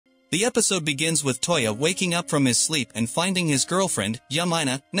The episode begins with Toya waking up from his sleep and finding his girlfriend,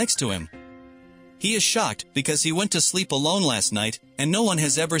 Yamina, next to him. He is shocked because he went to sleep alone last night, and no one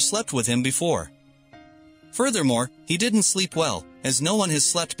has ever slept with him before. Furthermore, he didn't sleep well, as no one has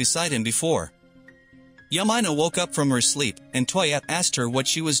slept beside him before. Yamina woke up from her sleep, and Toya asked her what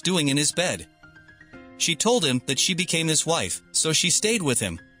she was doing in his bed. She told him that she became his wife, so she stayed with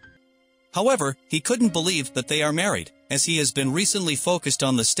him. However, he couldn't believe that they are married, as he has been recently focused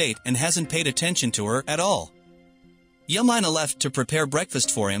on the state and hasn't paid attention to her at all. Yamina left to prepare breakfast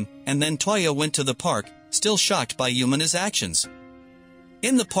for him, and then Toya went to the park, still shocked by Yamina's actions.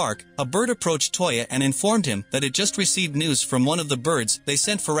 In the park, a bird approached Toya and informed him that it just received news from one of the birds they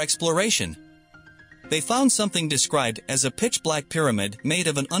sent for exploration. They found something described as a pitch-black pyramid made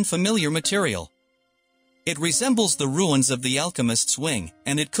of an unfamiliar material. It resembles the ruins of the alchemist's wing,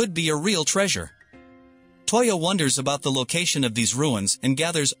 and it could be a real treasure. Toya wonders about the location of these ruins and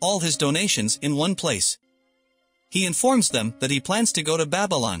gathers all his donations in one place. He informs them that he plans to go to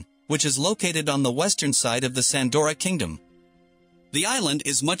Babylon, which is located on the western side of the Sandora kingdom. The island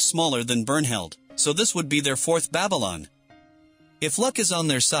is much smaller than Bernheld, so this would be their fourth Babylon. If luck is on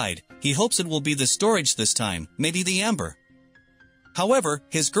their side, he hopes it will be the storage this time, maybe the amber. However,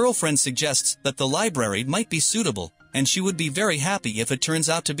 his girlfriend suggests that the library might be suitable, and she would be very happy if it turns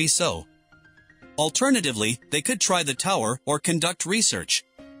out to be so. Alternatively, they could try the tower or conduct research.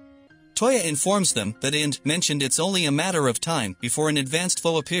 Toya informs them that Ind mentioned it's only a matter of time before an advanced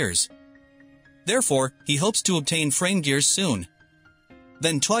foe appears. Therefore, he hopes to obtain frame gears soon.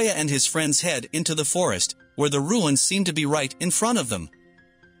 Then Toya and his friends head into the forest, where the ruins seem to be right in front of them.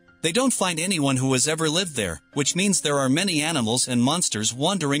 They don't find anyone who has ever lived there, which means there are many animals and monsters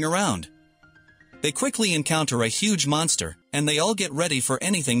wandering around. They quickly encounter a huge monster, and they all get ready for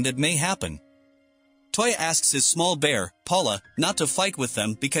anything that may happen. Toya asks his small bear, Paula, not to fight with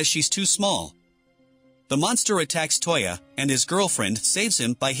them because she's too small. The monster attacks Toya, and his girlfriend saves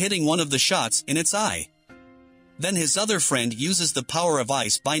him by hitting one of the shots in its eye. Then his other friend uses the power of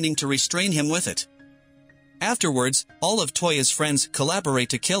ice binding to restrain him with it. Afterwards, all of Toya's friends collaborate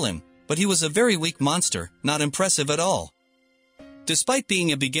to kill him, but he was a very weak monster, not impressive at all. Despite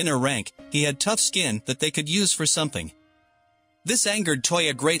being a beginner rank, he had tough skin that they could use for something. This angered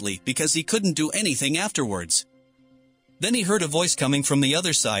Toya greatly because he couldn't do anything afterwards. Then he heard a voice coming from the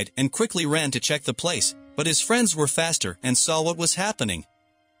other side and quickly ran to check the place, but his friends were faster and saw what was happening.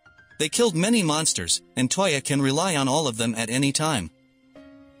 They killed many monsters, and Toya can rely on all of them at any time.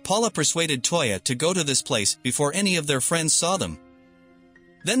 Paula persuaded Toya to go to this place before any of their friends saw them.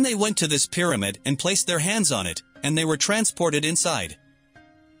 Then they went to this pyramid and placed their hands on it, and they were transported inside.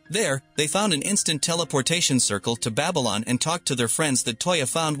 There, they found an instant teleportation circle to Babylon and talked to their friends that Toya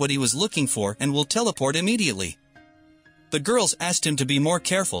found what he was looking for and will teleport immediately. The girls asked him to be more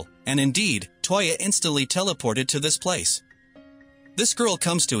careful, and indeed, Toya instantly teleported to this place. This girl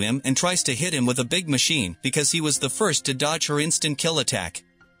comes to him and tries to hit him with a big machine because he was the first to dodge her instant kill attack.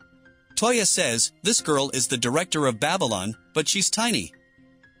 Toya says, this girl is the director of Babylon, but she's tiny.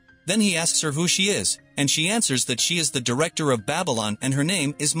 Then he asks her who she is, and she answers that she is the director of Babylon and her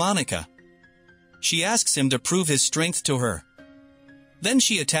name is Monica. She asks him to prove his strength to her. Then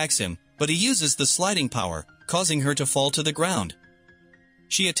she attacks him, but he uses the sliding power, causing her to fall to the ground.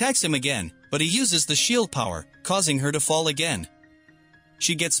 She attacks him again, but he uses the shield power, causing her to fall again.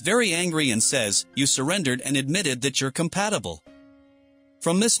 She gets very angry and says, you surrendered and admitted that you're compatible.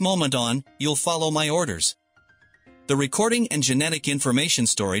 From this moment on, you'll follow my orders. The recording and genetic information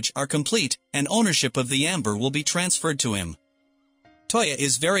storage are complete, and ownership of the amber will be transferred to him. Toya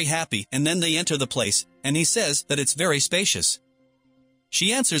is very happy, and then they enter the place, and he says that it's very spacious.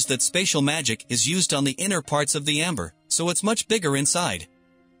 She answers that spatial magic is used on the inner parts of the amber, so it's much bigger inside.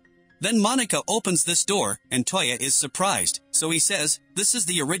 Then Monica opens this door, and Toya is surprised, so he says, this is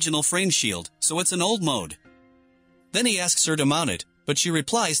the original frame shield, so it's an old mode. Then he asks her to mount it, but she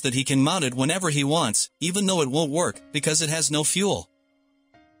replies that he can mount it whenever he wants, even though it won't work, because it has no fuel.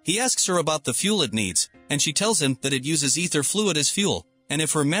 He asks her about the fuel it needs, and she tells him that it uses ether fluid as fuel, and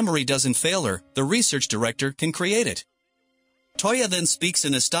if her memory doesn't fail her, the research director can create it. Toya then speaks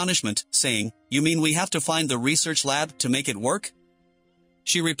in astonishment, saying, you mean we have to find the research lab to make it work?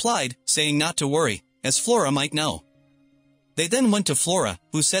 She replied, saying not to worry, as Flora might know. They then went to Flora,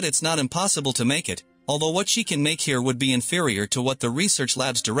 who said it's not impossible to make it, although what she can make here would be inferior to what the research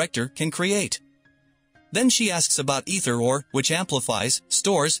lab's director can create. Then she asks about ether ore, which amplifies,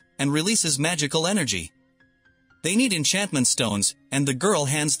 stores, and releases magical energy. They need enchantment stones, and the girl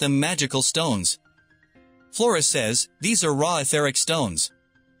hands them magical stones. Flora says, these are raw etheric stones.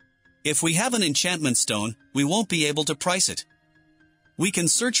 If we have an enchantment stone, we won't be able to price it. We can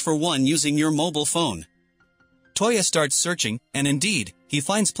search for one using your mobile phone. Toya starts searching, and indeed, he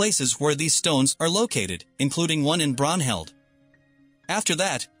finds places where these stones are located, including one in Braunheld. After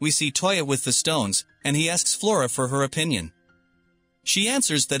that, we see Toya with the stones, and he asks Flora for her opinion. She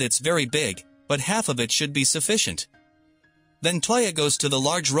answers that it's very big, but half of it should be sufficient. Then Toya goes to the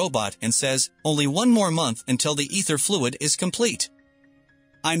large robot and says, only one more month until the ether fluid is complete.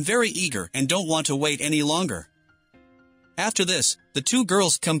 I'm very eager and don't want to wait any longer. After this, the two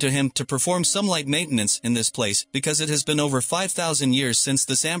girls come to him to perform some light maintenance in this place because it has been over 5,000 years since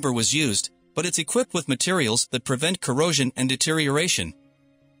this amber was used, but it's equipped with materials that prevent corrosion and deterioration.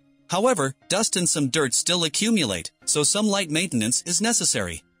 However, dust and some dirt still accumulate, so some light maintenance is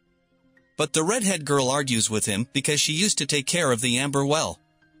necessary. But the redhead girl argues with him because she used to take care of the amber well.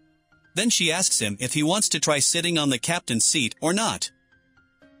 Then she asks him if he wants to try sitting on the captain's seat or not.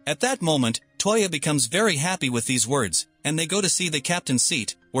 At that moment, Toya becomes very happy with these words, and they go to see the captain's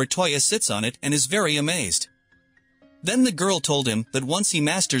seat, where Toya sits on it and is very amazed. Then the girl told him that once he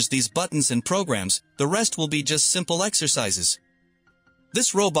masters these buttons and programs, the rest will be just simple exercises.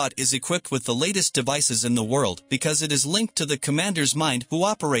 This robot is equipped with the latest devices in the world because it is linked to the commander's mind who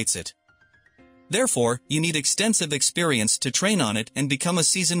operates it. Therefore, you need extensive experience to train on it and become a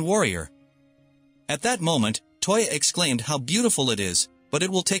seasoned warrior. At that moment, Toya exclaimed how beautiful it is, but it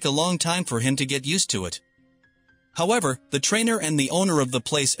will take a long time for him to get used to it. However, the trainer and the owner of the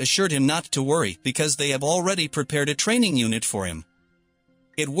place assured him not to worry because they have already prepared a training unit for him.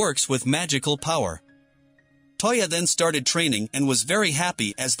 It works with magical power. Toya then started training and was very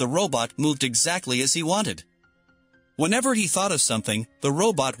happy as the robot moved exactly as he wanted. Whenever he thought of something, the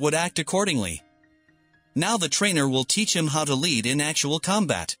robot would act accordingly. Now the trainer will teach him how to lead in actual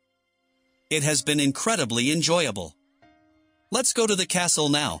combat. It has been incredibly enjoyable. Let's go to the castle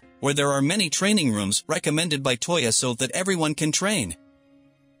now, where there are many training rooms recommended by Toya so that everyone can train.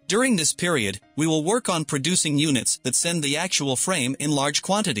 During this period, we will work on producing units that send the actual frame in large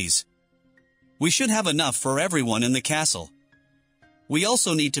quantities. We should have enough for everyone in the castle. We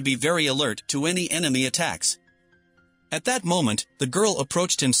also need to be very alert to any enemy attacks. At that moment, the girl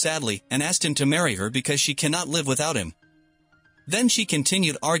approached him sadly and asked him to marry her because she cannot live without him. Then she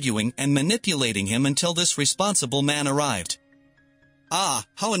continued arguing and manipulating him until this responsible man arrived. Ah,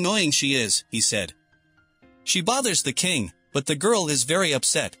 how annoying she is, he said. She bothers the king, but the girl is very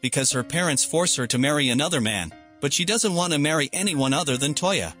upset because her parents force her to marry another man, but she doesn't want to marry anyone other than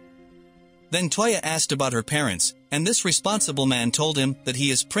Toya. Then Toya asked about her parents, and this responsible man told him that he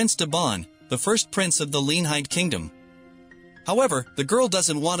is Prince Daban, the first prince of the Leanhide Kingdom. However, the girl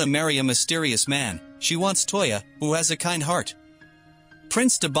doesn't want to marry a mysterious man, she wants Toya, who has a kind heart.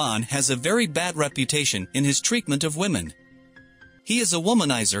 Prince Daban has a very bad reputation in his treatment of women. He is a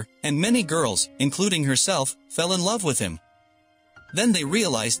womanizer, and many girls, including herself, fell in love with him. Then they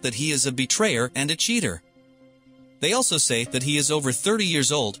realized that he is a betrayer and a cheater. They also say that he is over 30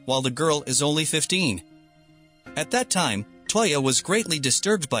 years old while the girl is only 15. At that time, Toya was greatly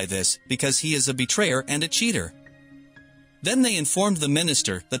disturbed by this because he is a betrayer and a cheater. Then they informed the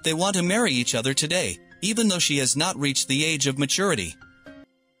minister that they want to marry each other today, even though she has not reached the age of maturity.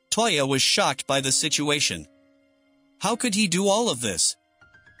 Toya was shocked by the situation. How could he do all of this?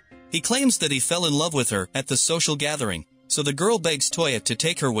 He claims that he fell in love with her at the social gathering, so the girl begs Toya to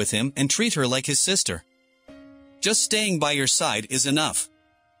take her with him and treat her like his sister. Just staying by your side is enough.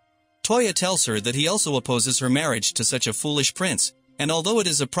 Toya tells her that he also opposes her marriage to such a foolish prince, and although it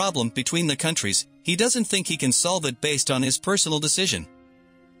is a problem between the countries, he doesn't think he can solve it based on his personal decision.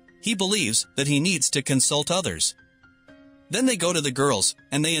 He believes that he needs to consult others. Then they go to the girls,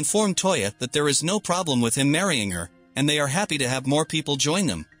 and they inform Toya that there is no problem with him marrying her, and they are happy to have more people join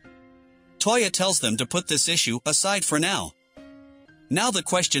them. Toya tells them to put this issue aside for now. Now the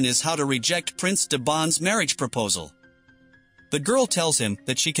question is how to reject Prince Daban's marriage proposal. The girl tells him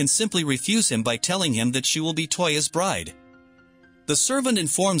that she can simply refuse him by telling him that she will be Toya's bride. The servant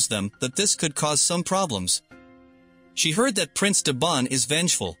informs them that this could cause some problems. She heard that Prince Daban is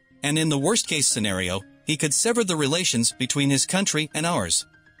vengeful, and in the worst-case scenario, he could sever the relations between his country and ours.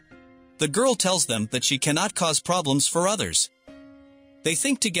 The girl tells them that she cannot cause problems for others. They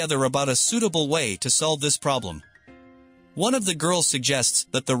think together about a suitable way to solve this problem. One of the girls suggests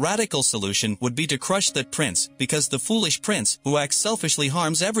that the radical solution would be to crush that prince because the foolish prince who acts selfishly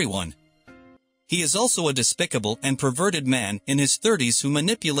harms everyone. He is also a despicable and perverted man in his 30s who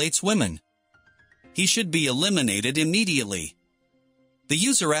manipulates women. He should be eliminated immediately. The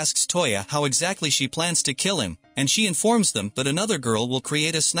user asks Toya how exactly she plans to kill him, and she informs them that another girl will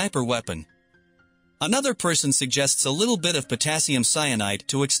create a sniper weapon. Another person suggests a little bit of potassium cyanide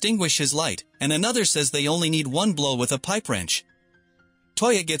to extinguish his light, and another says they only need one blow with a pipe wrench.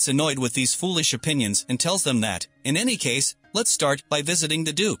 Toya gets annoyed with these foolish opinions and tells them that, in any case, let's start by visiting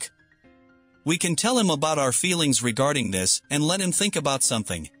the Duke. We can tell him about our feelings regarding this and let him think about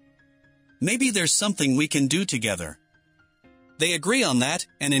something. Maybe there's something we can do together. They agree on that,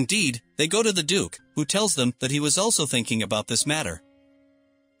 and indeed, they go to the Duke, who tells them that he was also thinking about this matter.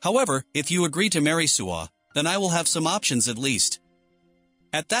 However, if you agree to marry Suwa, then I will have some options at least.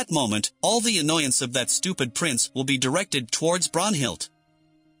 At that moment, all the annoyance of that stupid prince will be directed towards Brunhild.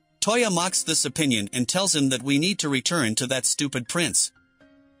 Toya mocks this opinion and tells him that we need to return to that stupid prince.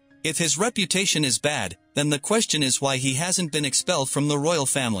 If his reputation is bad, then the question is why he hasn't been expelled from the royal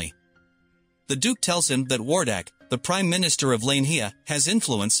family. The Duke tells him that Wardak, the Prime Minister of Lanhea, has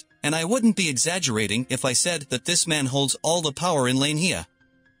influence, and I wouldn't be exaggerating if I said that this man holds all the power in Lanhea.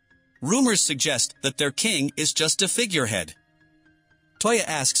 Rumors suggest that their king is just a figurehead. Toya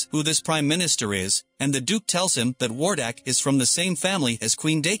asks who this Prime Minister is, and the Duke tells him that Wardak is from the same family as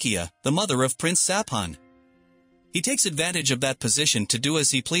Queen Dakia, the mother of Prince Saphan. He takes advantage of that position to do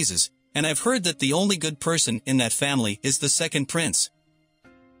as he pleases, and I've heard that the only good person in that family is the second prince.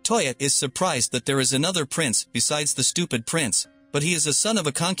 Toya is surprised that there is another prince besides the stupid prince, but he is a son of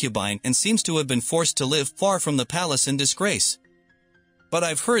a concubine and seems to have been forced to live far from the palace in disgrace. But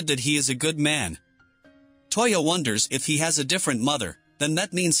I've heard that he is a good man. Toya wonders if he has a different mother, then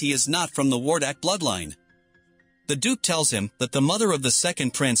that means he is not from the Wardak bloodline. The Duke tells him that the mother of the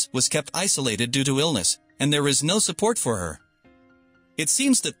second prince was kept isolated due to illness, and there is no support for her. It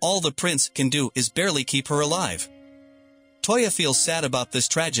seems that all the prince can do is barely keep her alive. Toya feels sad about this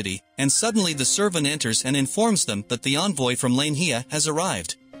tragedy, and suddenly the servant enters and informs them that the envoy from Lanhea has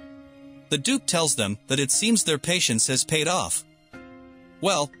arrived. The Duke tells them that it seems their patience has paid off.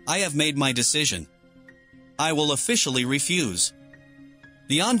 Well, I have made my decision. I will officially refuse.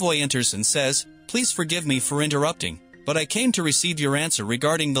 The envoy enters and says, "Please forgive me for interrupting, but I came to receive your answer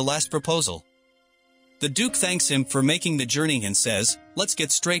regarding the last proposal." The Duke thanks him for making the journey and says, "Let's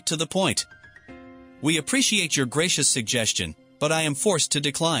get straight to the point. We appreciate your gracious suggestion, but I am forced to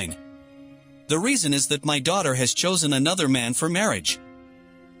decline. The reason is that my daughter has chosen another man for marriage."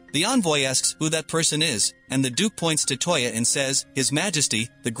 The envoy asks who that person is, and the Duke points to Toya and says, "His Majesty,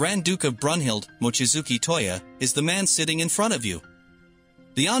 the Grand Duke of Brunhild, Mochizuki Toya, is the man sitting in front of you."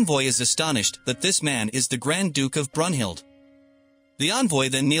 The envoy is astonished that this man is the Grand Duke of Brunhild. The envoy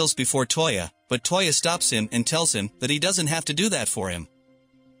then kneels before Toya, but Toya stops him and tells him that he doesn't have to do that for him.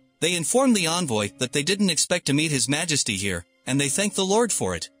 They inform the envoy that they didn't expect to meet His Majesty here, and they thank the Lord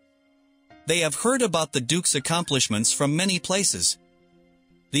for it. They have heard about the Duke's accomplishments from many places.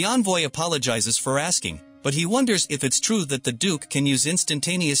 The envoy apologizes for asking, but he wonders if it's true that the Duke can use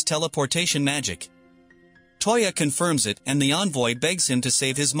instantaneous teleportation magic. Toya confirms it and the envoy begs him to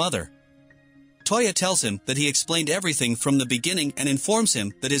save his mother. Toya tells him that he explained everything from the beginning and informs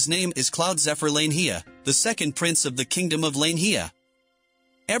him that his name is Cloud Zephyr Lanhea, the second prince of the kingdom of Lanhea.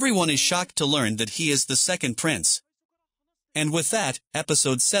 Everyone is shocked to learn that he is the second prince. And with that,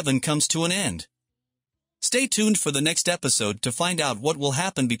 episode 7 comes to an end. Stay tuned for the next episode to find out what will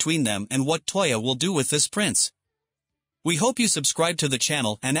happen between them and what Toya will do with this prince. We hope you subscribe to the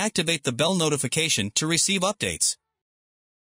channel and activate the bell notification to receive updates.